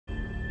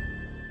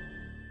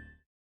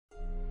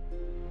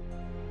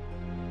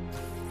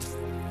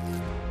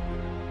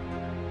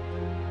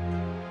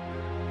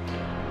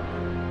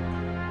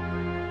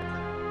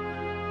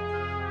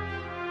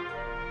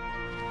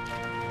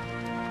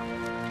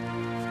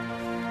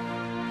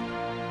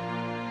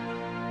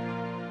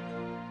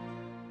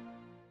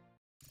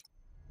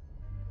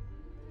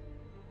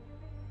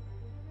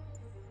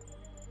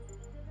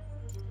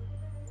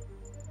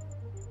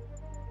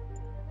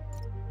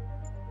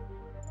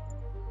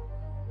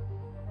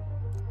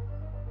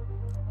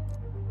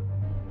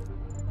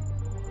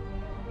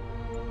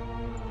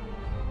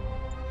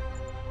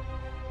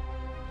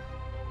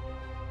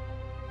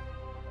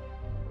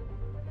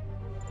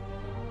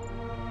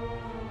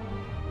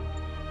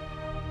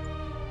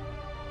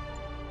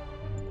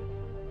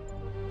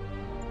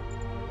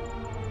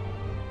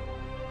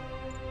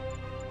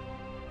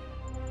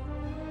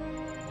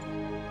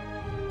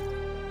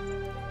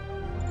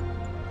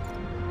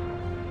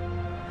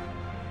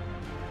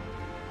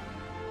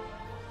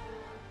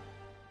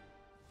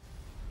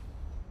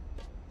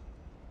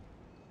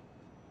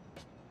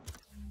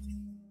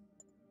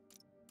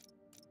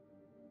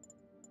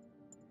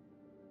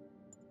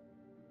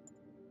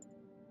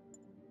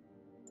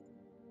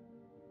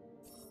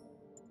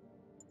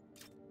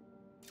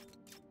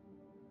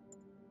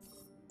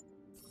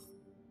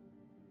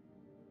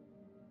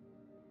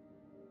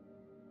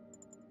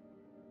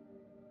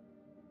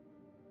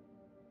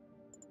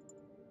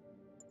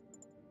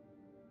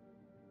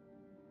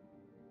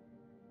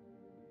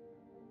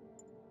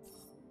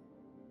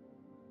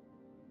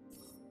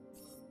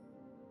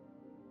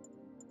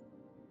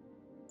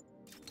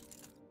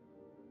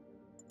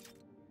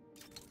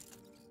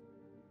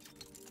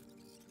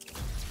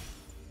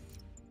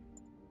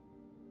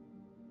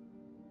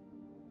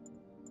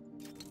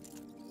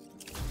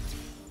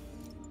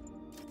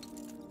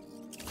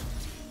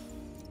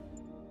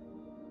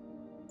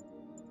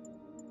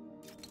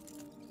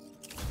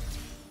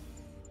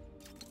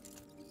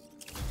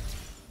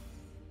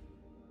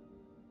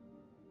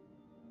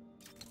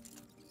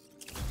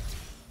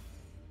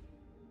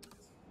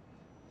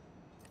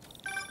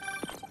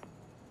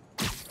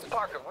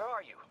Parker, where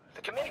are you?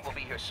 The committee will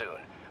be here soon.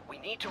 We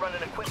need to run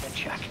an equipment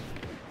check.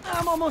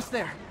 I'm almost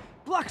there.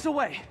 Blocks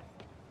away.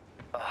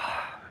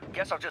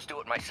 Guess I'll just do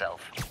it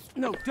myself.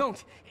 No,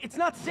 don't. It's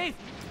not safe.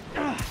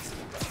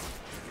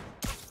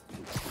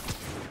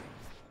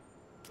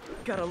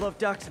 Gotta love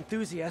Doc's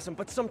enthusiasm,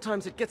 but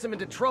sometimes it gets him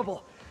into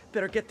trouble.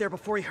 Better get there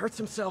before he hurts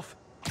himself.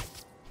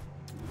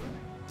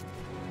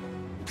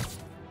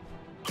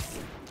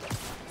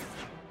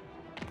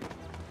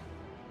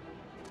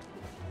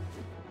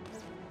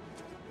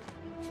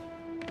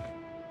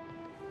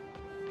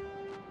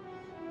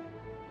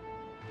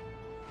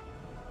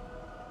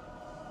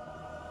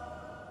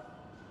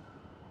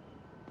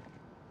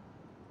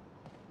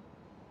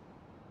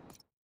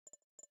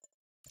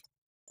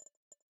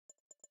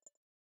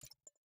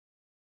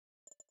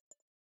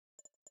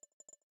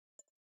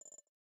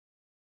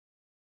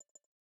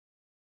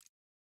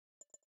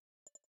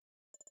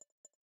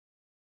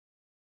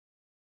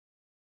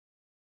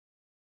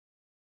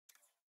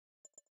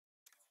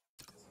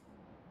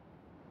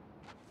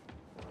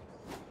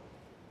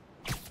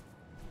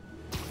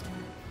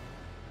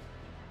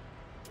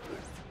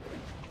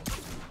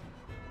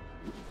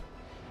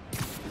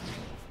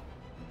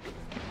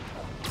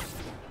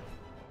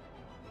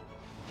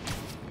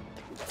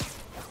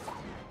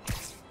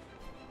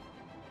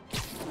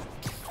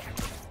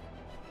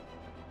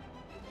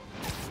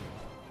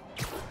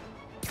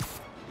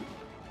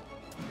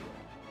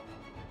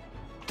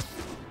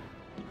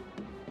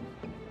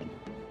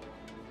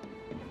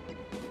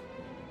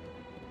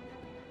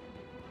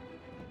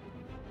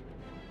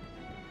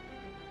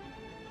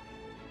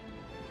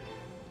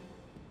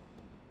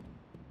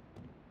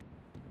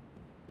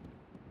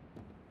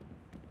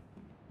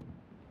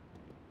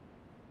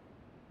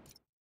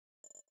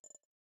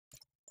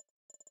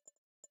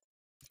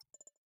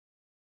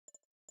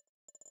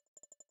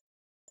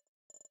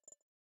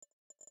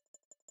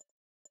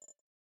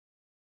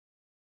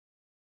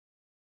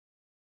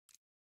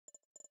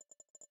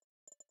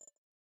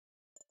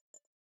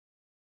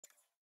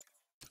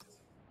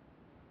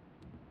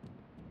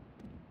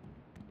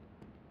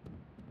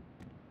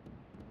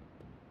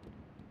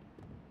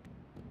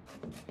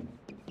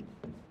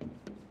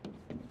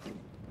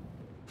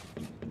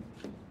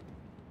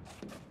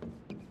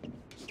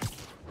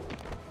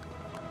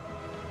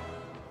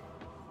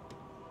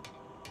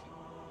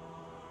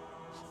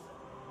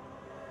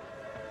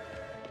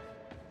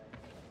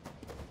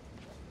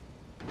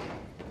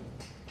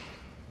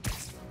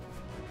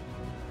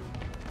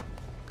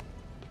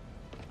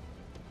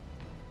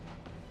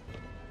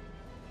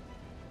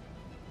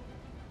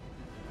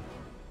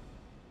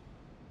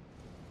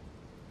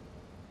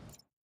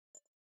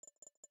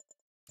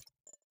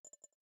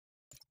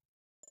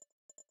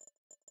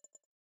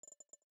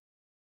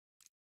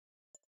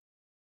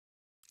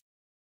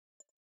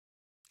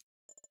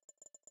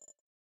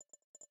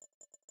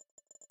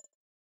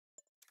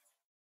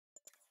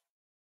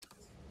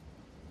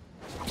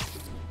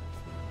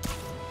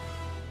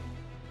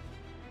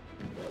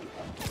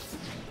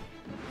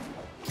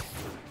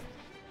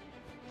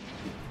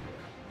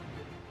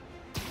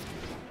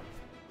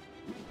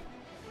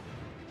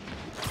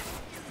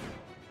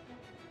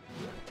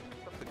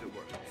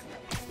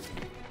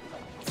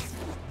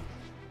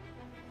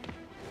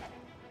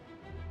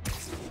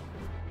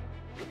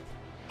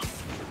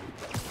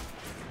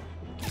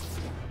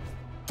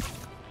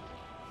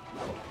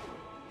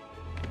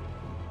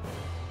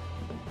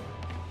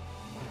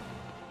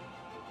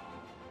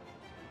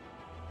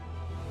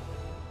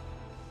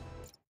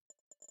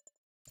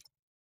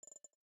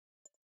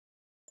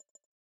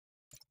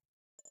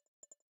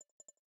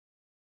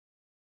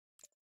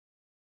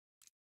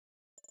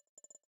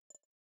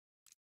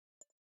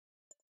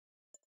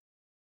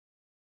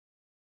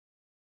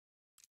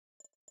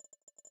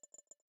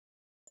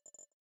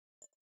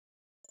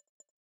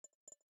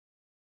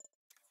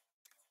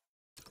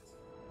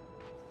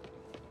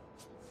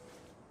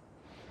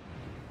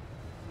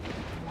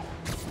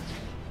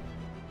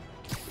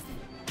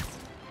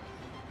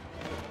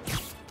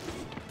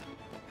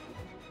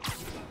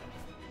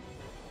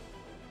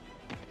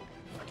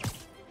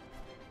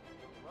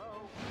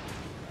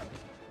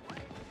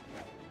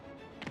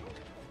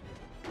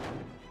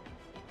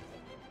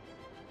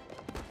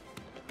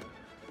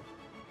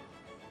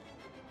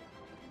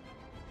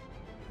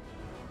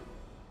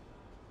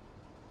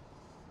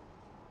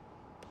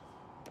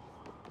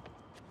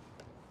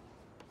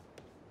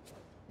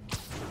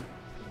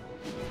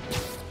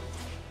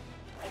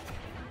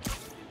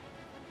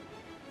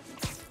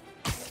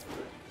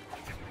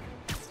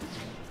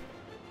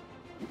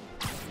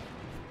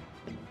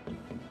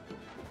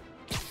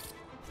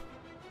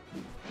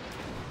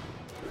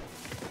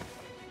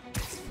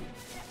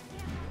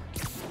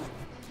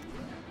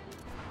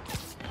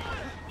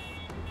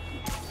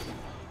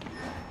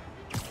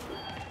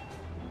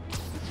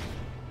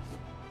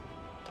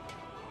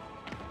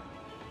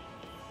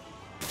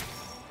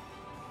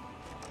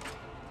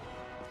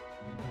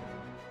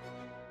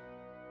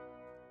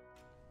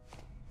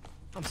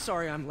 I'm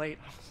sorry I'm late.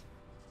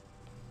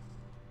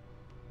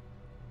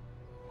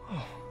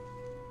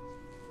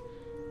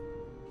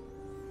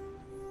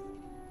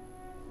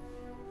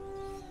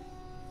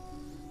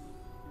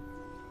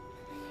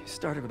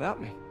 started without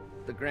me.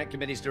 The grant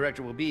committee's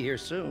director will be here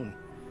soon.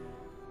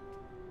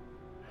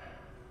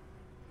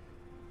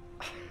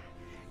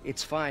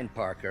 It's fine,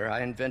 Parker. I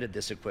invented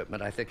this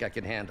equipment. I think I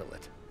can handle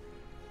it.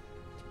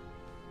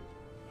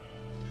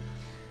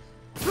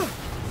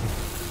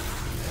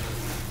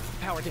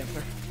 Power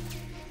dampener.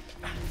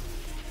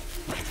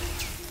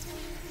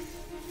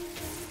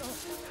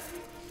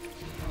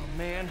 Oh,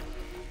 man.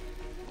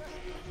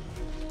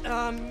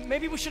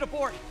 Maybe we should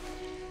abort.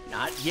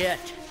 Not yet.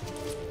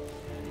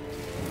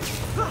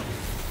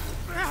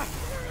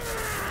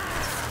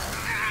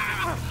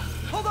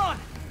 Hold on!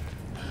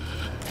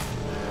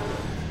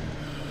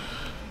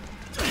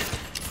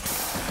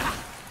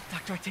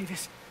 Dr.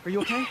 Octavius, are you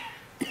okay?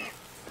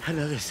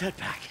 Another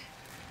setback.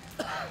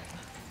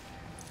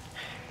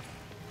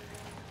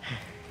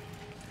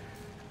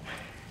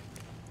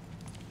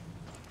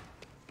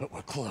 But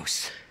we're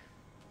close.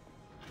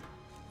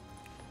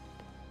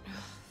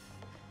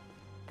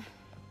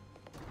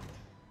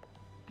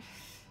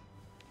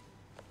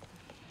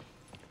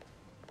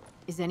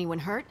 Is anyone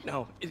hurt?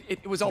 No,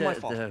 it was all my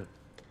fault.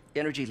 The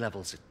energy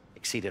levels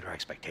exceeded our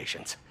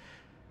expectations.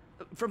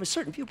 From a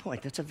certain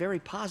viewpoint, that's a very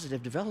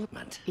positive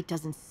development. It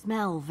doesn't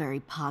smell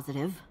very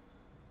positive.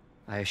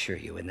 I assure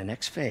you, in the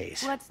next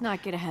phase... Let's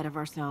not get ahead of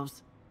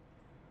ourselves.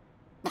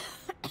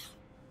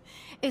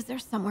 Is there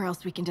somewhere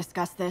else we can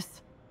discuss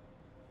this?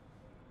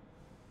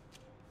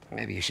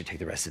 Maybe you should take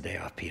the rest of the day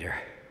off, Peter.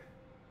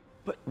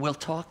 But we'll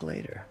talk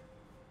later.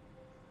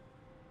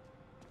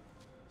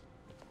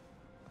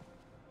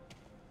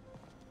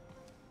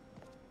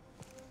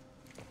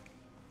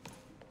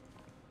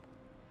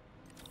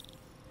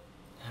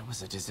 that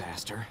was a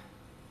disaster.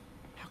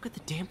 How could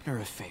the dampener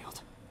have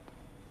failed?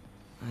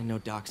 I know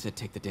Doc said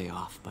take the day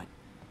off, but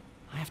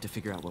I have to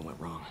figure out what went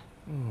wrong.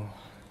 Ooh,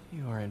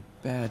 you are in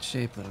bad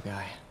shape, little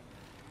guy.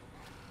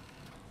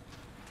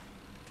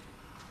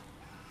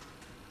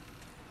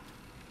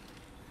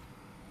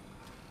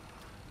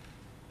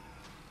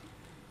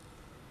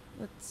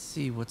 Let's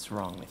see what's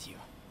wrong with you.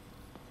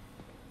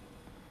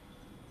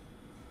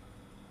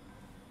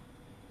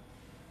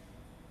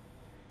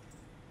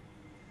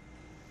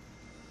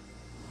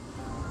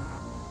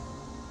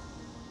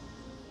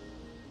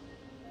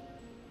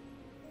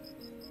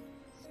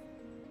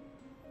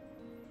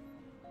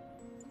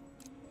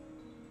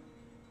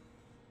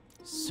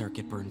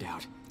 Circuit burned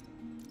out.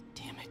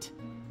 Damn it.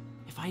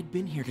 If I had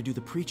been here to do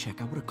the pre-check,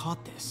 I would have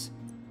caught this.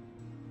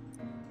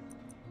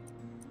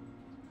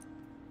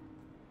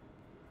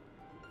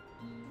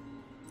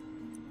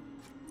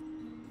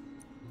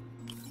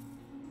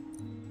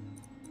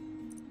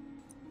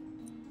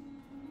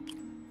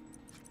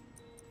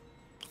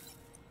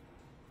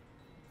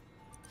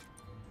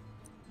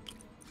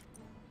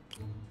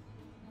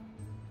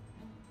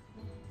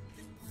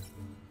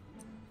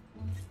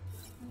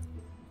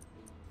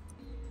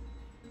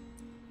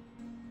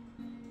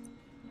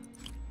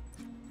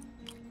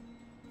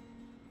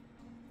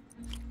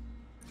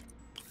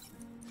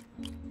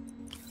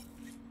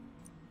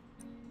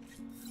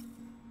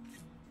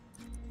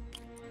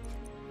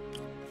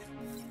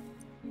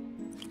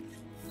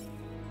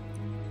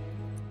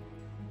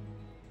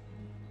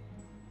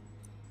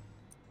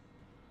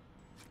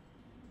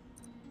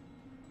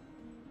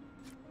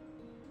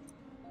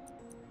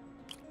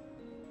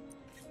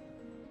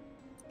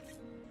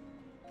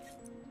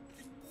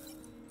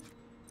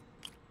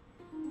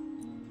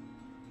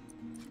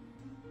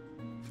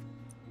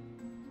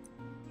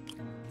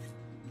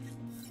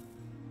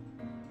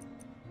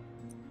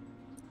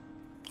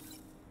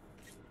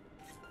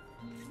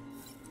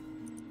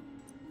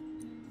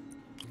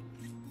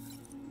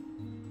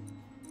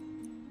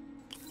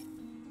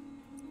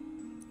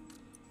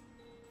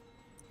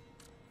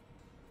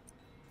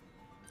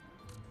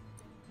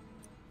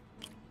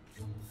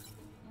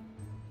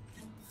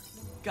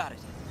 Got it.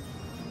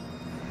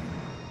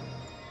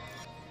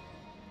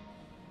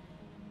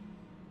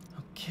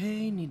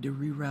 Okay, need to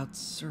reroute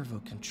servo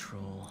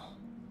control.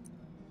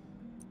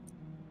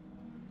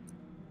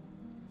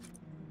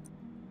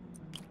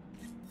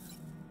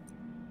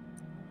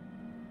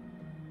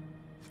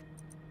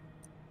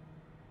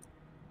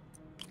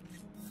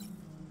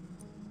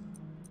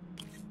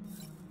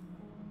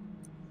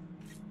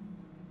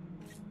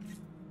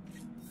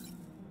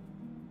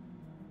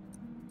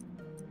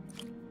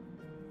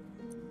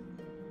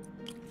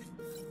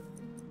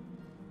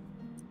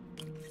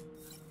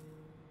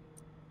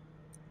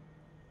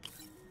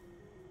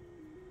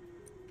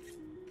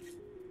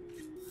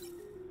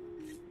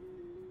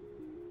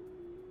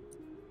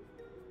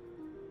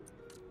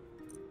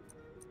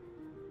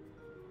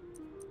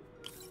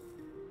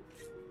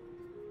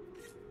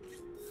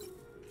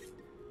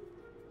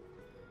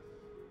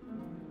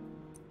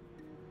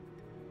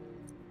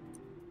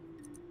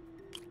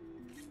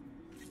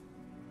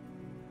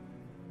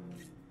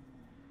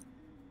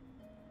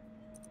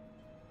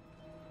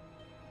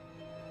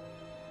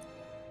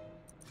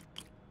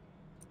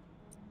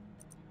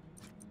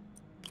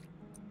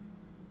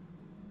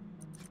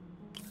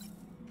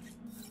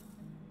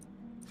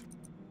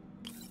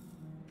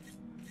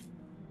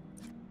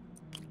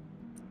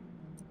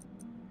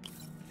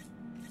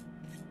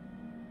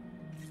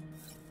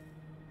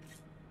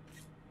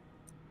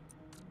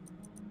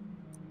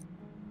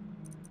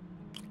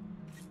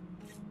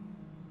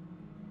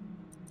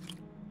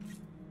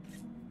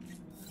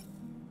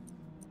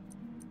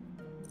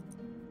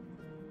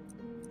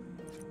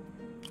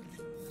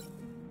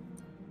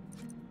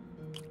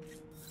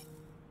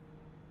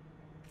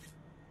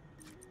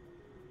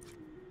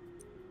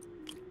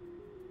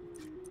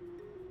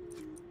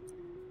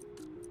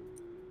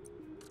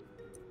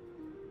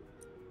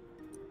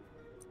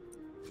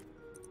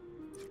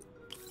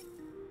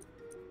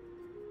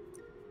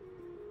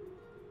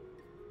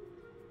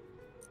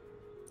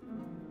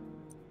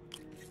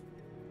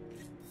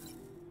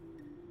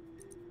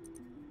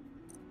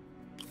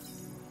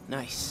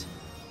 Nice.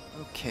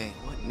 Okay,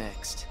 what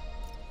next?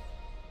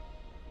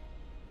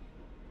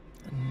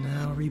 And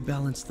now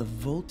rebalance the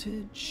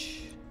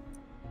voltage.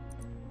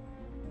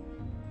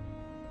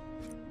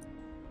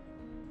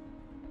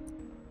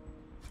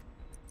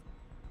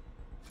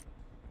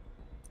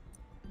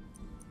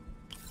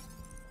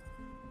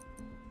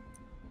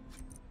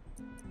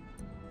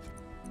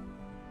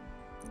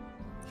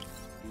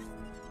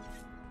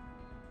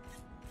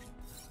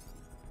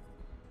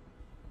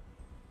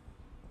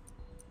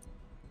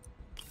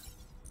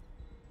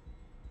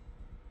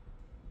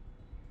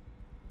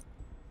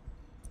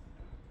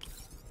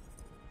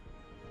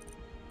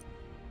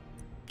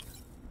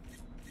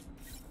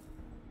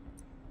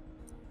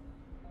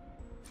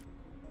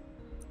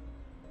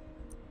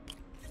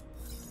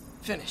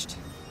 Finished.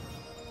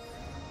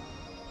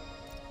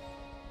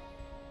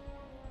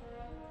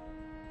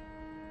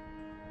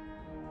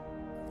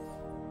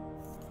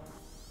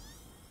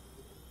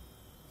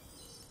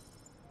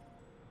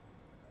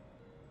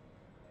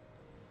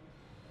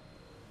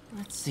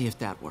 Let's see if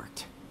that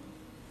worked.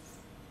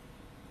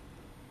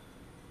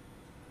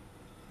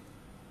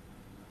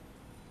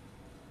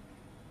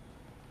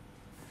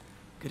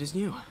 Good as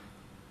new.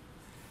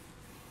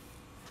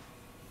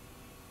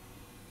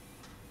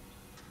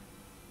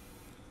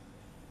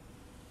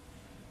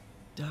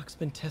 Doc's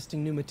been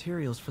testing new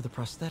materials for the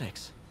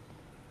prosthetics.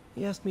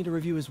 He asked me to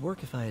review his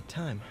work if I had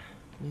time.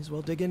 May as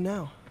well dig in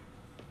now.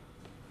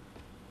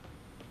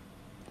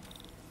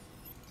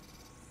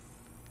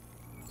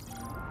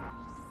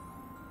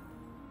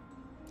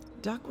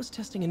 Doc was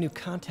testing a new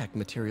contact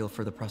material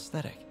for the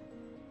prosthetic.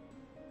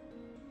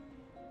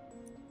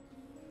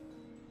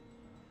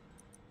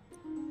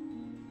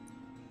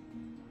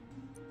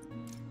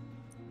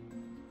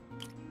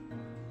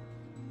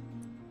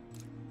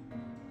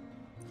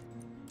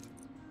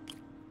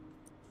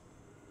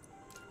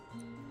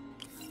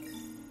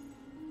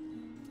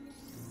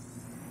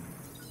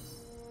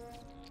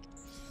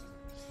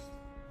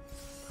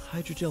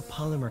 Hydrogel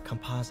polymer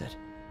composite.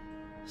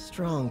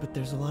 Strong, but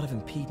there's a lot of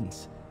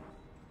impedance.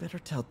 Better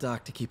tell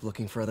Doc to keep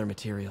looking for other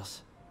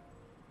materials.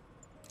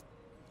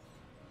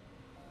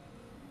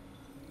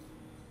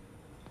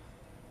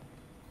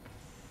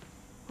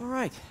 All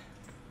right.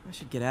 I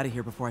should get out of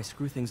here before I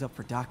screw things up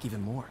for Doc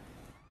even more.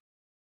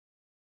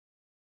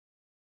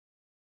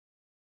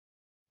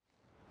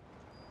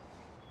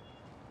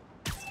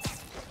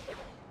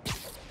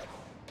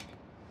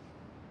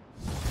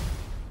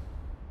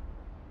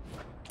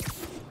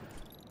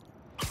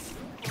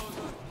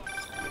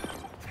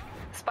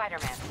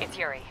 Spider-Man, it's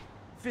Yuri.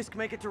 Fisk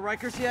make it to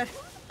Rikers yet?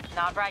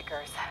 Not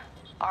Rikers.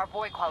 Our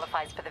boy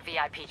qualifies for the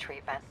VIP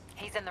treatment.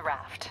 He's in the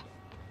raft.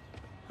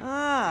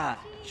 Ah,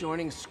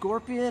 joining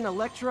Scorpion,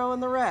 Electro,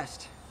 and the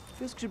rest.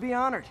 Fisk should be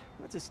honored.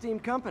 That's a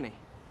steamed company.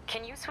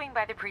 Can you swing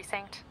by the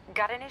precinct?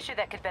 Got an issue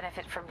that could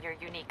benefit from your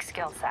unique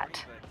skill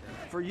set.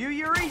 For you,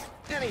 Yuri?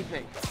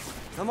 Anything.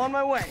 I'm on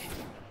my way.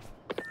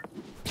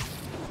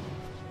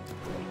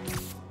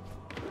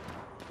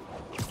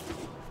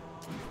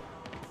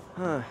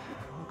 Huh.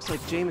 Looks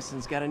like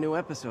Jameson's got a new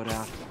episode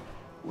out.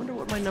 Wonder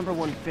what my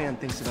 #1 fan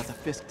thinks about the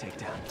Fisk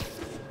takedown.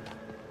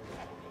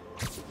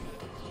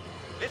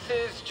 This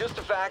is Just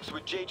the Facts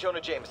with J. Jonah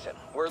Jameson,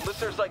 where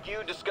listeners like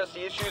you discuss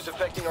the issues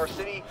affecting our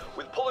city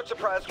with Pulitzer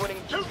Prize-winning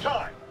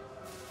two-time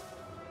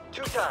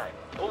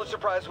Pulitzer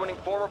Prize-winning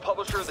former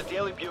publisher of the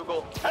Daily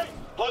Bugle. Hey,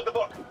 plug the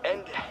book.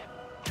 And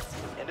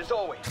as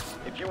always,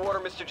 if you order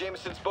Mr.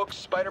 Jameson's book,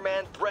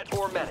 Spider-Man, Threat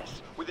or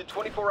Menace, within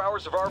 24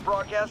 hours of our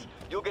broadcast,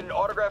 you'll get an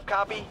autographed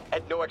copy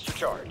at no extra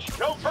charge.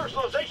 No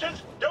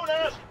personalizations, don't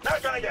ask,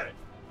 not gonna get it.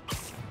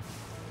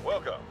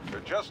 Welcome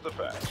to Just the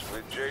Facts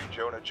with J.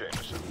 Jonah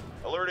Jameson,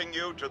 alerting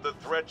you to the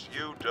threats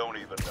you don't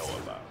even know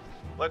about.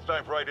 Let's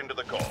dive right into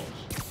the calls.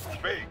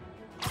 Speak.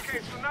 Okay,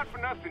 so not for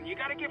nothing, you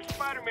gotta give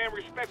Spider-Man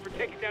respect for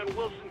taking down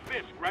Wilson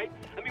Fisk, right?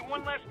 I mean,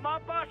 one less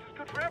mob boss is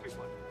good for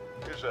everyone.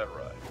 Is that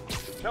right?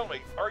 Tell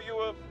me, are you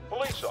a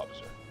police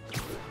officer?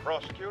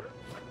 Prosecutor?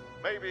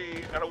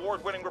 Maybe an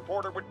award-winning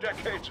reporter with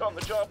decades on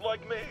the job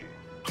like me?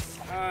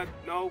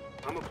 No,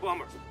 I'm a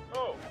plumber.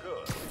 Oh,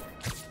 good.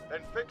 Then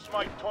fix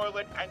my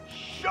toilet and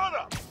shut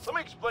up! Let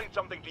me explain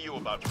something to you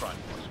about crime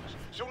bosses.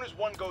 Soon as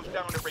one goes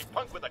down, every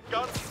punk with a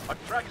gun, a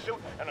tracksuit,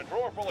 and a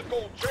drawer full of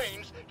gold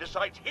chains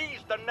decides he's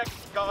the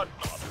next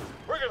godfather.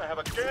 We're gonna have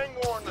a gang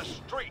war in the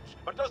streets,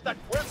 but does that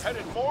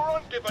whip-headed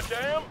moron give a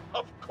damn?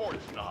 Of course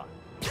not.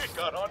 It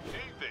got on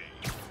TV.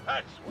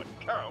 That's what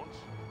counts.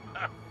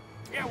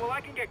 Yeah, well,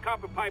 I can get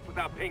copper pipe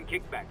without paying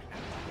kickbacks now.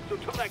 So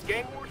till that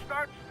gang war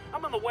starts,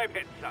 I'm on the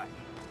webhead side.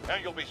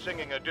 And you'll be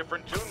singing a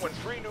different tune when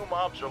 3 new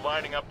mobs are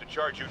lining up to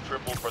charge you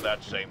triple for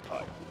that same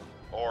pipe.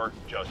 Or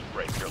just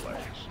break your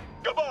legs.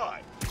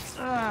 Goodbye!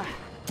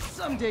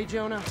 Someday,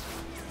 Jonah.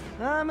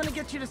 I'm gonna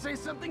get you to say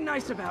something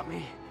nice about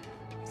me.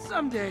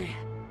 Someday.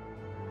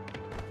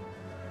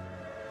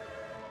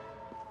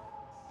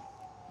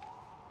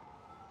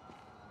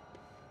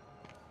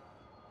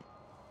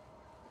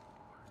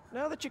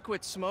 Now that you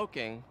quit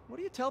smoking, what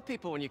do you tell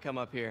people when you come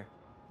up here?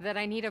 That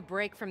I need a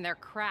break from their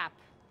crap.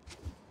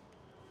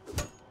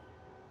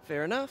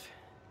 Fair enough.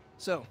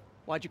 So,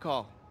 Why'd you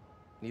call?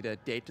 Need a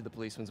date to the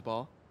policeman's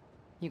ball?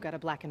 You got a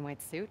black and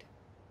white suit?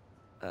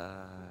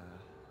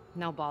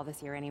 No ball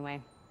this year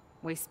anyway.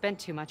 We spent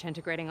too much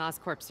integrating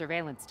Oscorp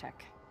surveillance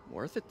tech.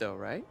 Worth it though,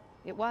 right?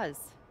 It was.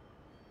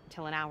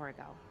 Until an hour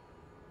ago.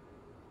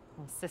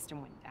 Well, the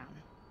system went down.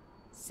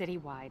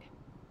 Citywide.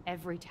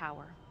 Every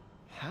tower.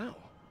 How?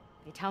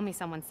 They tell me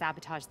someone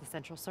sabotaged the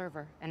central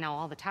server, and now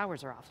all the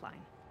towers are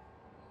offline.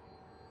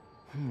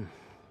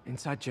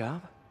 Inside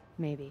job?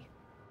 Maybe.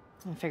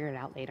 I'll figure it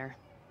out later.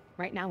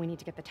 Right now, we need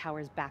to get the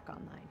towers back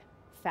online.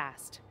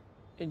 Fast.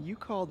 And you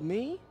called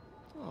me?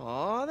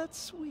 Aw, that's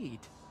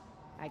sweet.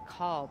 I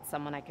called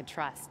someone I could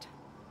trust.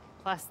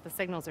 Plus, the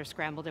signals are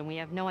scrambled and we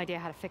have no idea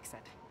how to fix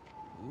it.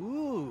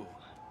 Ooh.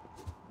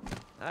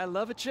 I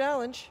love a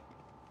challenge.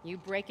 You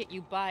break it,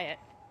 you buy it.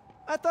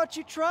 I thought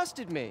you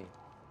trusted me.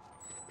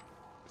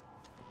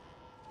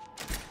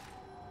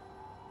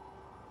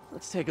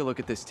 Let's take a look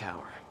at this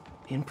tower.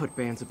 Input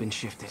bands have been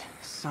shifted.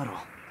 Subtle.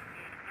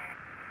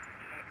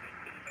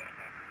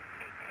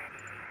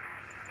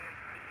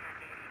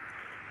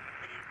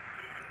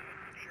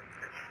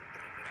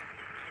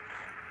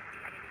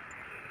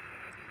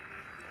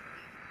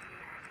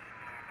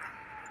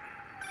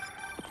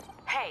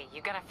 Hey,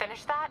 you gonna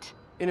finish that?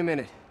 In a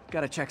minute.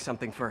 Gotta check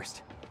something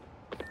first.